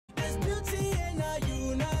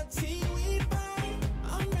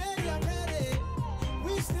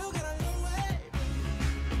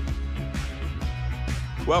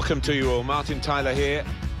Welcome to you all. Martin Tyler here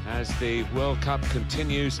as the World Cup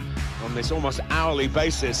continues on this almost hourly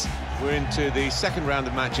basis. We're into the second round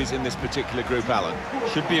of matches in this particular group, Alan.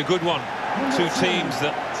 Should be a good one. Two teams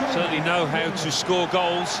that certainly know how to score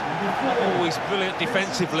goals, always brilliant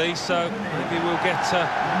defensively, so maybe we'll get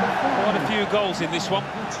quite a few goals in this one.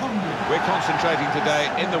 We're concentrating today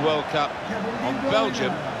in the World Cup on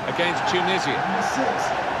Belgium against Tunisia.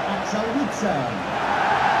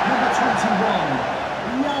 Number 21,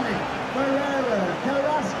 Yannick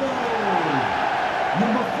Carrasco.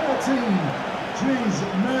 Number 14, Dries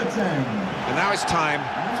Mertens. And now it's time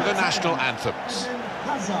for the national anthems.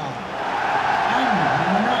 Hazard and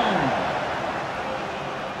number 9.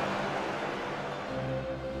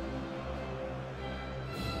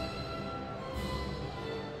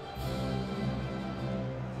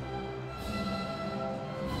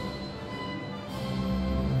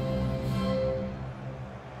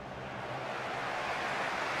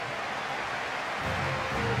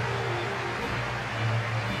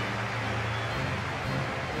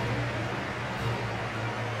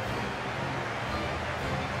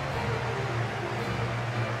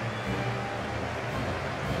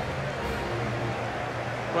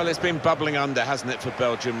 Well, it's been bubbling under, hasn't it, for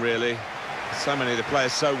Belgium, really? So many of the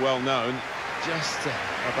players so well known, just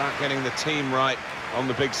about getting the team right on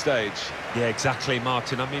the big stage. Yeah, exactly,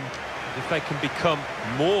 Martin. I mean, if they can become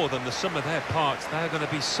more than the sum of their parts, they're going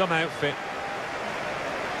to be some outfit.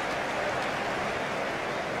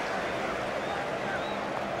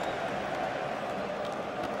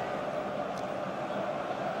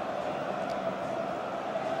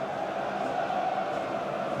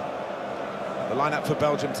 The lineup for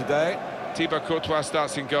Belgium today: Thibaut Courtois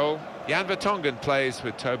starts in goal. Jan Vertonghen plays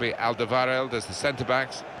with Toby Alderweireld as the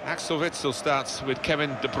centre-backs. Axel Witsel starts with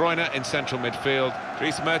Kevin De Bruyne in central midfield.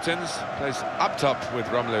 Dries Mertens plays up top with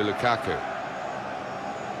Romelu Lukaku.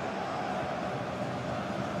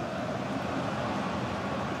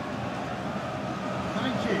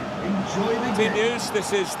 Thank you. Enjoy the Team game. news,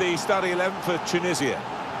 this is the starting 11 for Tunisia.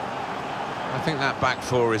 I think that back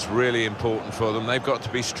four is really important for them. They've got to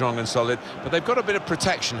be strong and solid, but they've got a bit of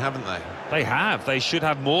protection, haven't they? They have. They should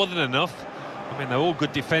have more than enough. I mean, they're all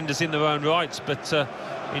good defenders in their own rights, but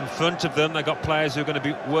in front of them, they've got players who are going to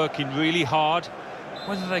be working really hard.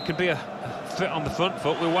 Whether they can be a threat on the front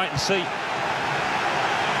foot, we'll wait and see.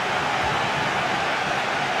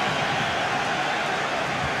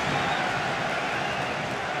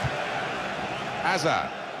 Hazard.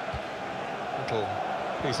 Little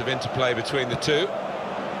piece of interplay between the two.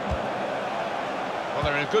 Well,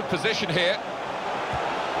 they're in a good position here to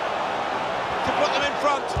put them in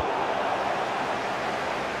front.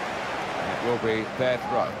 It will be their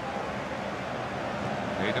throw.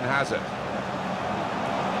 Eden Hazard.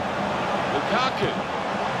 Lukaku.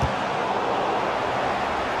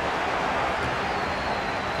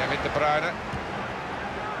 Kevin De Bruyne.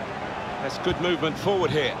 That's good movement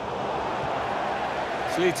forward here.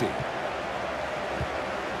 Fleety.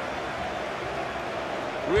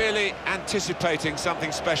 Really anticipating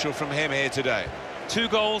something special from him here today. 2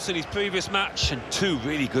 goals in his previous match and 2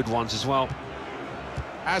 really good ones as well.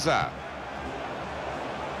 Hazard.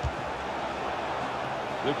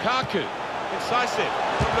 Lukaku. Incisive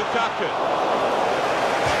from Lukaku.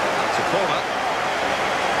 That's a corner.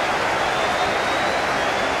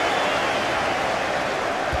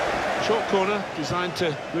 Short corner designed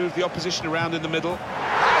to move the opposition around in the middle.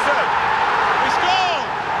 Hazard! He scored!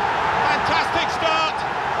 Fantastic start!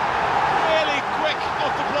 Really quick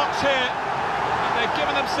off the blocks here. And they've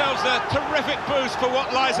given themselves a terrific boost for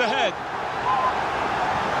what lies ahead.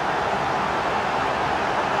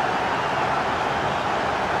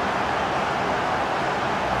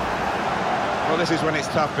 Well, this is when it's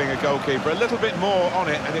tough being a goalkeeper. A little bit more on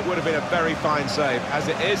it, and it would have been a very fine save. As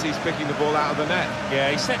it is, he's picking the ball out of the net. Yeah,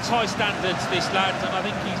 he sets high standards, this lad, and I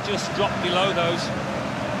think he's just dropped below those.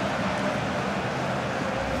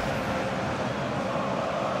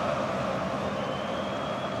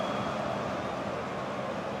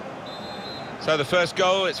 So the first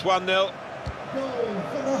goal, it's 1-0. Goal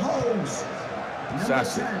for the host. Number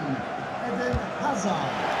Sassy. 10, Eden Hazard.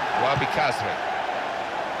 Wabi Kazri.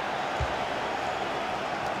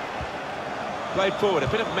 Played forward, a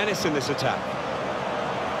bit of menace in this attack.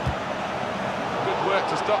 Good work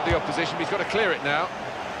to stop the opposition, but he's got to clear it now.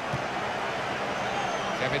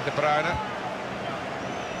 Kevin De Bruyne.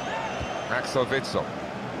 Axel Witsel.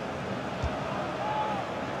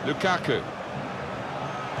 Lukaku.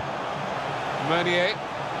 Meunier.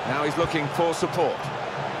 Now he's looking for support.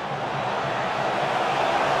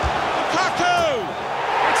 Lukaku!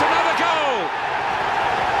 It's another goal!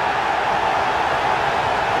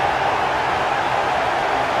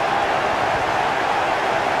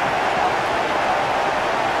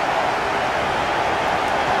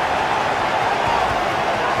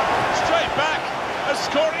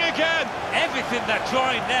 everything they're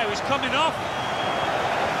trying now is coming off.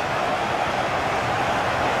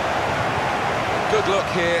 Good look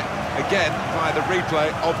here, again, by the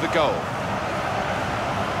replay of the goal.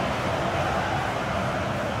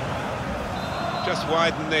 Just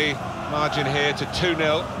widen the margin here to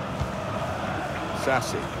 2-0.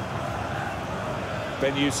 Sassi.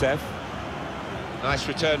 Ben Youssef. Nice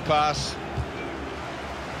return pass.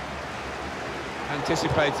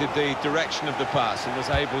 Anticipated the direction of the pass and was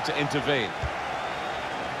able to intervene.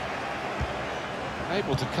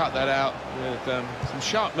 Able to cut that out with some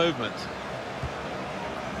sharp movement.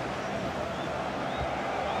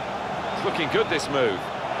 It's looking good, this move.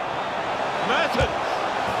 Mertens!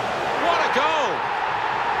 What a goal!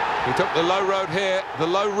 He took the low road here, the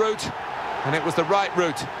low route, and it was the right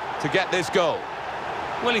route to get this goal.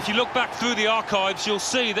 Well, if you look back through the archives, you'll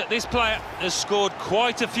see that this player has scored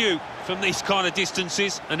quite a few from these kind of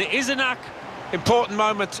distances, and it is a knack. Important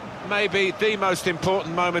moment, maybe the most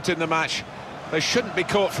important moment in the match. They shouldn't be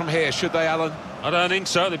caught from here, should they, Alan? I don't think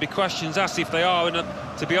so. There'll be questions asked if they are, and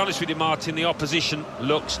to be honest with you, Martin, the opposition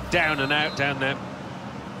looks down and out down there.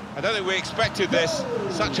 I don't think we expected this,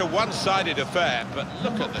 such a one-sided affair, but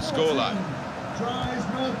look at the scoreline.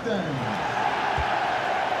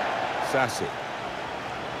 Sassi.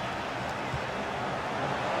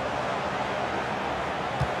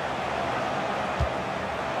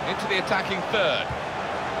 Into the attacking third.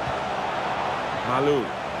 Malou.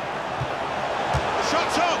 The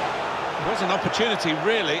shot's on! It was an opportunity,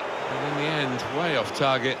 really, and in the end, way off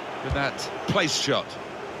target with that place shot.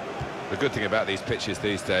 The good thing about these pitches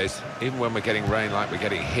these days, even when we're getting rain like we're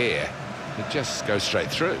getting here, it just goes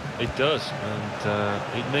straight through. It does,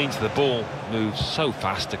 and it means the ball moves so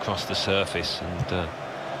fast across the surface, and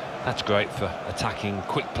that's great for attacking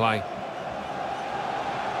quick play.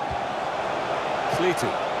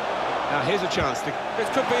 Fleety. Now here's a chance. This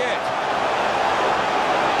could be it.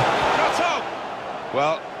 Shot on!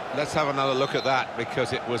 Well, let's have another look at that,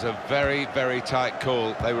 because it was a very, very tight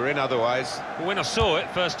call. They were in otherwise. Well, when I saw it,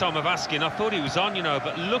 first time of asking, I thought he was on, you know,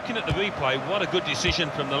 but looking at the replay, what a good decision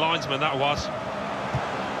from the linesman that was.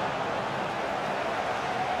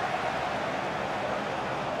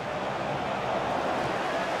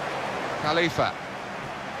 Khalifa.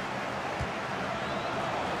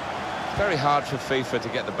 It's very hard for FIFA to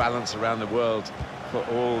get the balance around the world for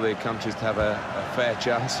all the countries to have a fair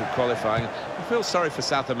chance of qualifying. I feel sorry for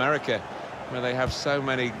South America, where they have so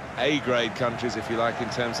many A-grade countries, if you like, in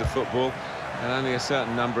terms of football, and only a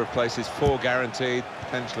certain number of places, 4 guaranteed,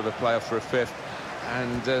 potential of a playoff for a 5th,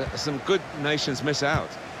 and some good nations miss out.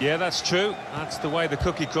 Yeah, that's true. That's the way the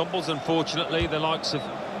cookie crumbles, unfortunately. The likes of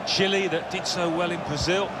Chile, that did so well in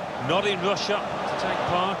Brazil, not in Russia to take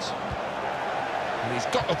part. And he's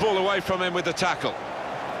got the ball away from him with the tackle.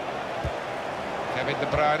 Kevin De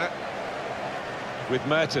Bruyne with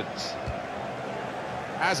Mertens.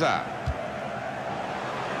 Hazard.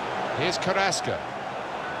 Here's Carrasco.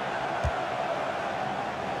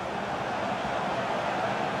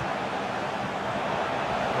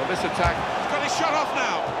 Well, this attack, he's got his shot off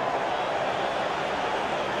now.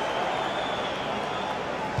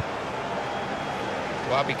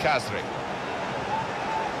 Wabi Kazri.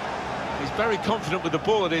 He's very confident with the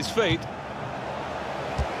ball at his feet.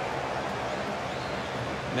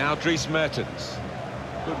 Now Dries Mertens.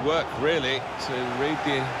 Good work, really, to read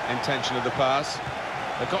the intention of the pass.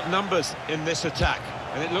 They've got numbers in this attack,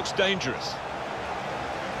 and it looks dangerous.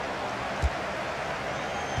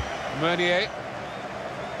 Meunier.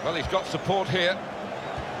 Well, he's got support here.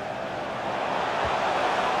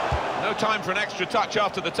 No time for an extra touch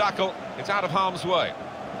after the tackle. It's out of harm's way.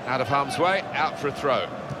 Out of harm's way, out for a throw.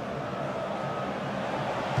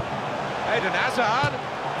 Eden Hazard.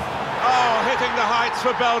 Oh, hitting the heights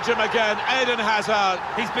for Belgium again. Eden Hazard.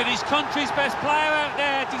 He's been his country's best player out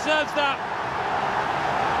there. Deserves that.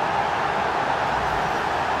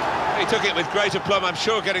 He took it with great aplomb. I'm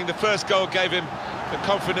sure getting the first goal gave him the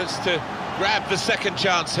confidence to grab the second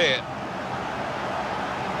chance here.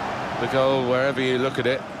 The goal, wherever you look at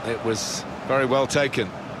it, it was very well taken.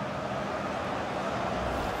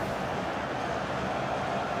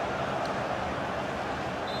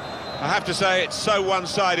 I have to say, it's so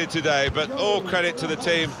one-sided today, but all credit to the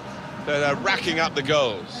team that are racking up the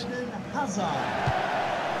goals.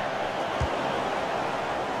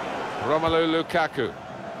 Romelu Lukaku.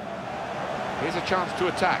 Here's a chance to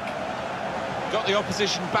attack. Got the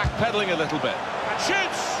opposition backpedaling a little bit. And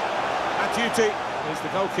shoots! And duty is the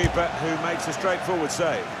goalkeeper who makes a straightforward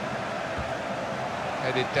save.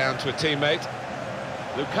 Headed down to a teammate.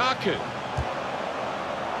 Lukaku.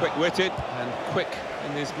 Quick-witted and quick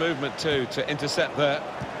in his movement too to intercept there.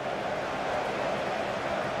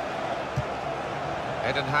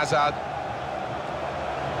 Eden Hazard.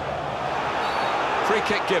 Free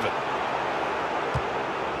kick given.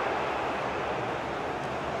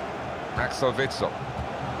 Axel Witsel.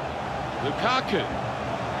 Lukaku.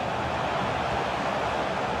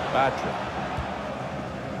 Badri.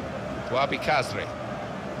 Wabi Kazri.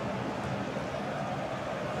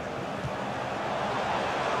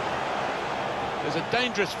 There's a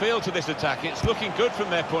dangerous feel to this attack. It's looking good from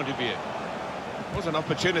their point of view. It was an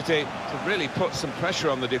opportunity to really put some pressure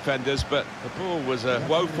on the defenders, but the ball was a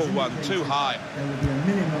woeful one, too high. There will be a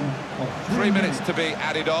minimum of 3 minutes to be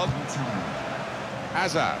added on.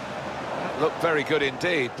 Hazard. Looked very good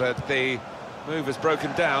indeed, but the move has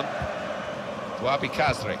broken down. Wabi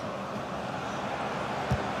Kazri.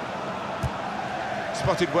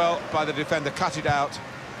 Spotted well by the defender, cut it out.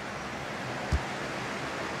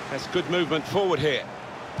 That's good movement forward here.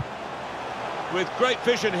 With great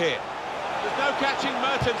vision here. There's no catching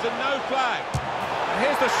Mertens and no flag. And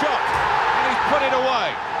here's the shot, and he's put it away.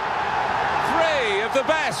 3 of the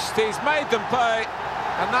best, he's made them pay,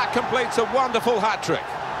 and that completes a wonderful hat-trick.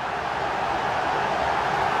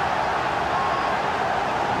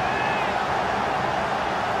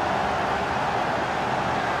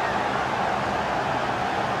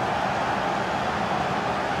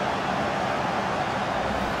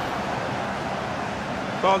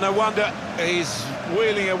 Well, no wonder he's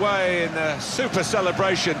wheeling away in a super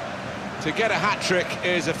celebration. To get a hat-trick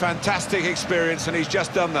is a fantastic experience, and he's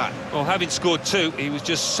just done that. Well, having scored 2, he was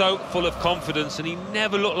just so full of confidence, and he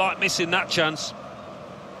never looked like missing that chance.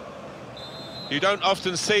 You don't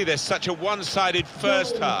often see this, such a one-sided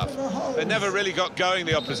first half. They never really got going,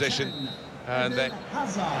 the opposition, and the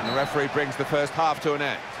referee brings the first half to an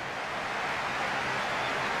end.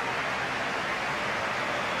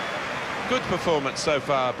 Good performance so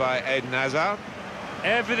far by Eden Hazard.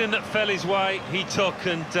 Everything that fell his way, he took,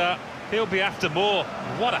 and he'll be after more.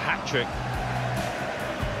 What a hat-trick.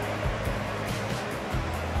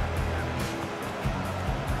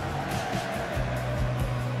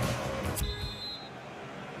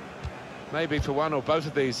 Maybe for one or both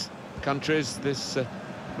of these countries, this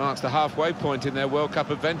marks the halfway point in their World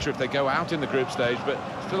Cup adventure if they go out in the group stage, but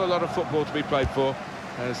still a lot of football to be played for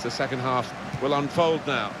as the second half will unfold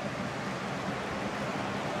now.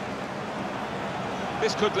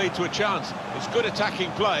 This could lead to a chance. It's good attacking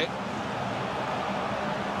play.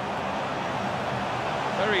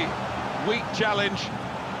 Very weak challenge.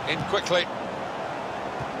 In quickly.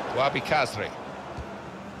 Wabi Kazri.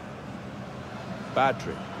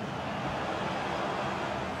 Badri.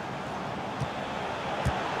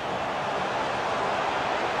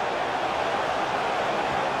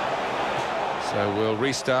 So we'll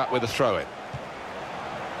restart with a throw-in.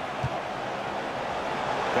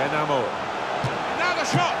 Ben Amour. Now the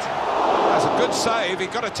shot! That's a good save, he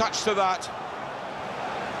got a touch to that.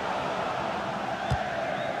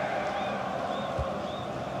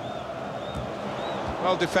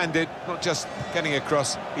 Well defended, not just getting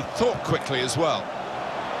across, he thought quickly as well.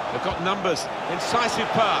 They've got numbers, incisive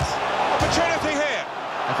pass. Opportunity here!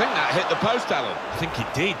 I think that hit the post, Alan. I think he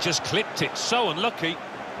did, just clipped it, so unlucky.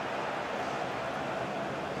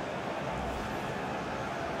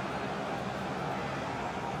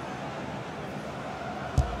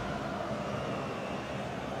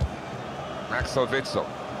 Axel Witsel.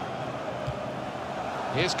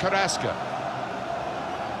 Here's Carrasco.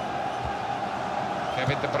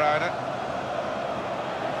 Kevin De Bruyne.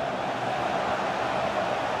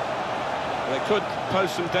 They could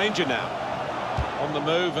pose some danger now. On the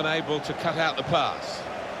move and able to cut out the pass.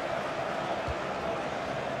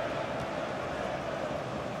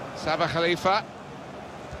 Sabah Khalifa.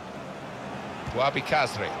 Wabi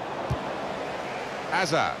Kazri.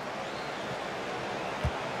 Hazard.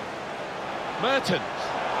 Mertens.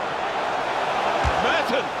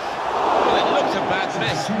 Well, it looked a bad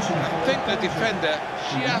miss. I think the defender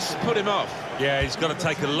just put him off. Yeah, he's got to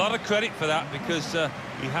take a lot of credit for that because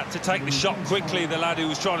he had to take the shot quickly, the lad who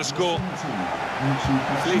was trying to score.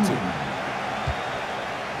 Fleeting.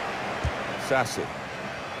 Sassi.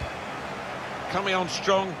 Coming on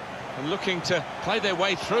strong and looking to play their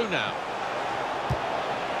way through now.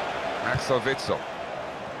 Axel Witsel.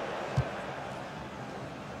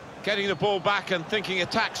 Getting the ball back and thinking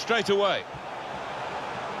attack straight away.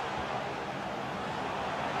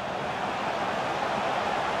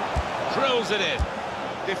 Drills it in.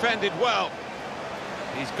 Defended well.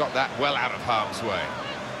 He's got that well out of harm's way.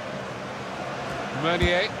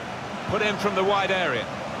 Meunier put in from the wide area.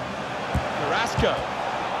 Carrasco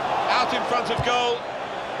out in front of goal.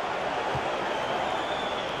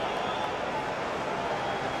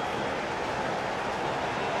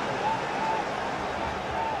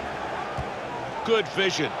 good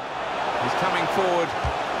vision. He's coming forward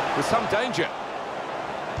with some danger.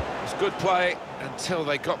 It's good play until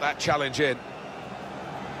they got that challenge in.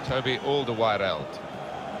 Toby Alderweireld.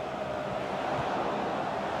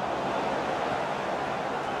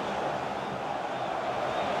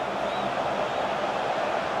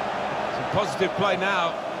 Positive play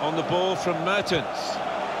now on the ball from Mertens.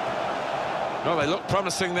 Well, they look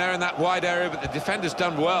promising there in that wide area, but the defender's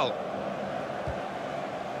done well.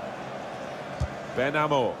 Ben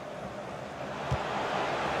Amor.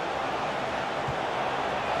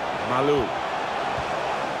 Malou.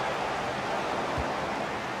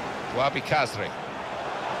 Wabi Kazri.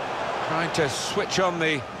 Trying to switch on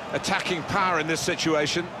the attacking power in this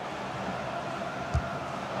situation.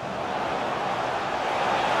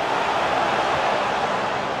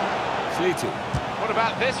 What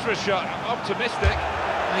about this for a shot? Optimistic.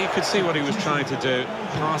 You could see what he was trying to do.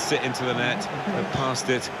 Passed it into the net, and passed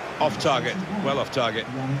it off target. Well off target.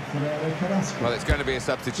 Well, it's going to be a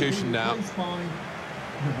substitution now.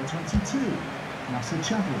 Number 22, Nasser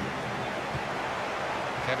Chadli.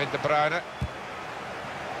 Kevin De Bruyne.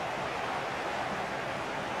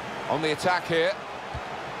 On the attack here.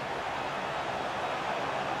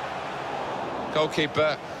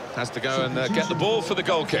 Goalkeeper has to go and get the ball for the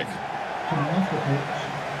goal kick. Coming off the pitch,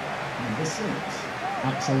 number 6,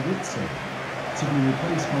 Axel Witzel, to be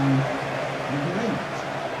replaced by number 8,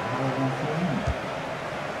 Saif-Eddine.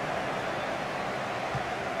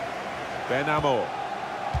 Ben Amor.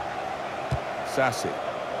 Sassi.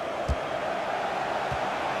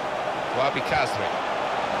 Wabi Kazri.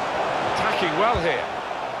 Attacking well here.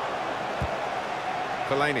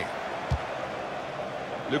 Fellaini.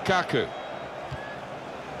 Lukaku.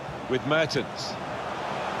 With Mertens.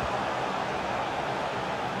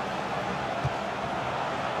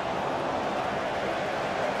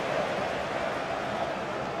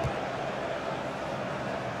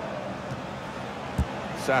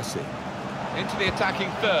 Sassi. Into the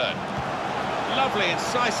attacking third. Lovely,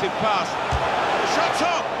 incisive pass. The shot's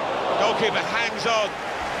on! The goalkeeper hangs on.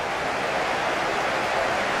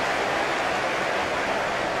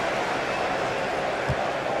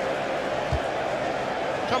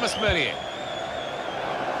 Thomas Meunier.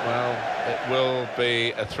 Well, it will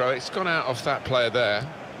be a throw. It's gone out off that player there.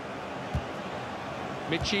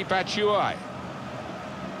 Michy Batshuayi.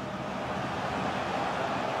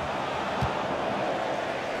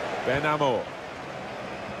 Ben Amor.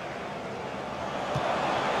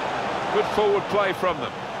 Good forward play from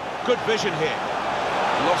them. Good vision here.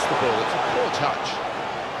 Lost the ball. It's a poor touch.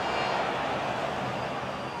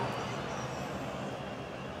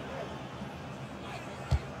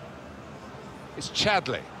 It's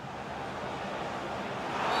Chadli.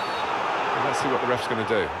 Let's see what the ref's going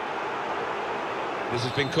to do. This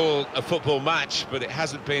has been called a football match, but it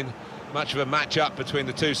hasn't been much of a match-up between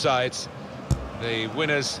the two sides. The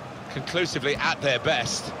winners conclusively at their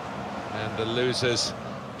best, and the losers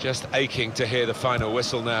just aching to hear the final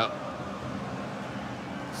whistle now.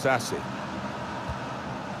 Sassi.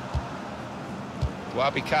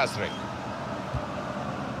 Wabi Kazri.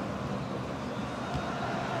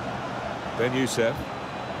 Ben Youssef.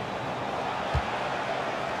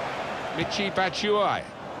 Michy Batshuayi.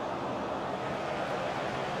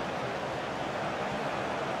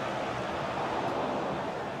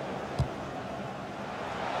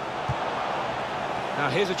 Now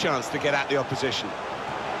here's a chance to get at the opposition.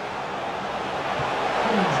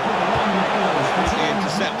 He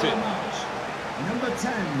intercepted. Number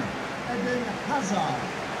 10, Eden Hazard.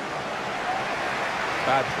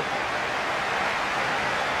 Bad.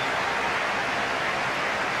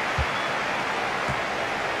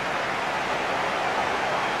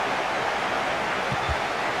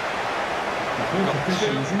 Got 2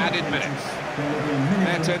 added minutes.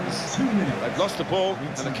 Mertens, they've lost the ball,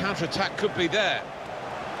 and the counter-attack could be there.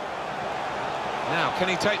 Now, can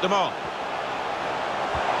he take them on?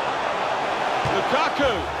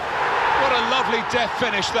 Lukaku! What a lovely death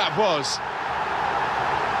finish that was.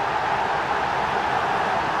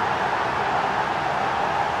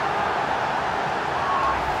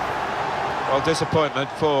 Well, disappointment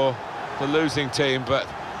for the losing team, but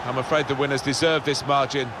I'm afraid the winners deserve this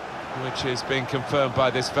margin, which is being confirmed by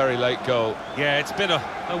this very late goal. Yeah, it's been a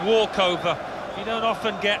walkover. You don't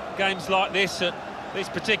often get games like this at this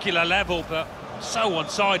particular level, but so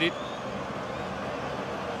one-sided.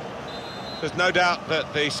 There's no doubt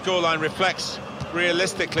that the scoreline reflects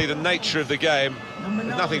realistically the nature of the game. There's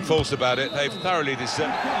nothing false about it. They've thoroughly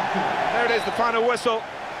deserved. There it is, the final whistle.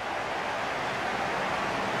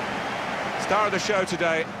 Star of the show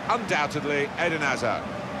today, undoubtedly, Eden Hazard.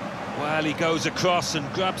 Well, he goes across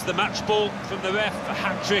and grabs the match ball from the ref, a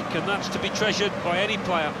hat-trick, and that's to be treasured by any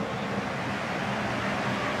player.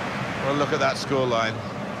 Well, look at that scoreline,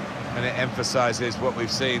 and it emphasises what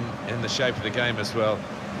we've seen in the shape of the game as well.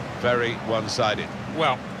 Very one-sided.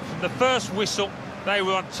 Well, from the first whistle, they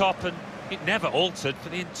were on top, and it never altered for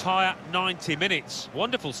the entire 90 minutes.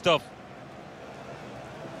 Wonderful stuff.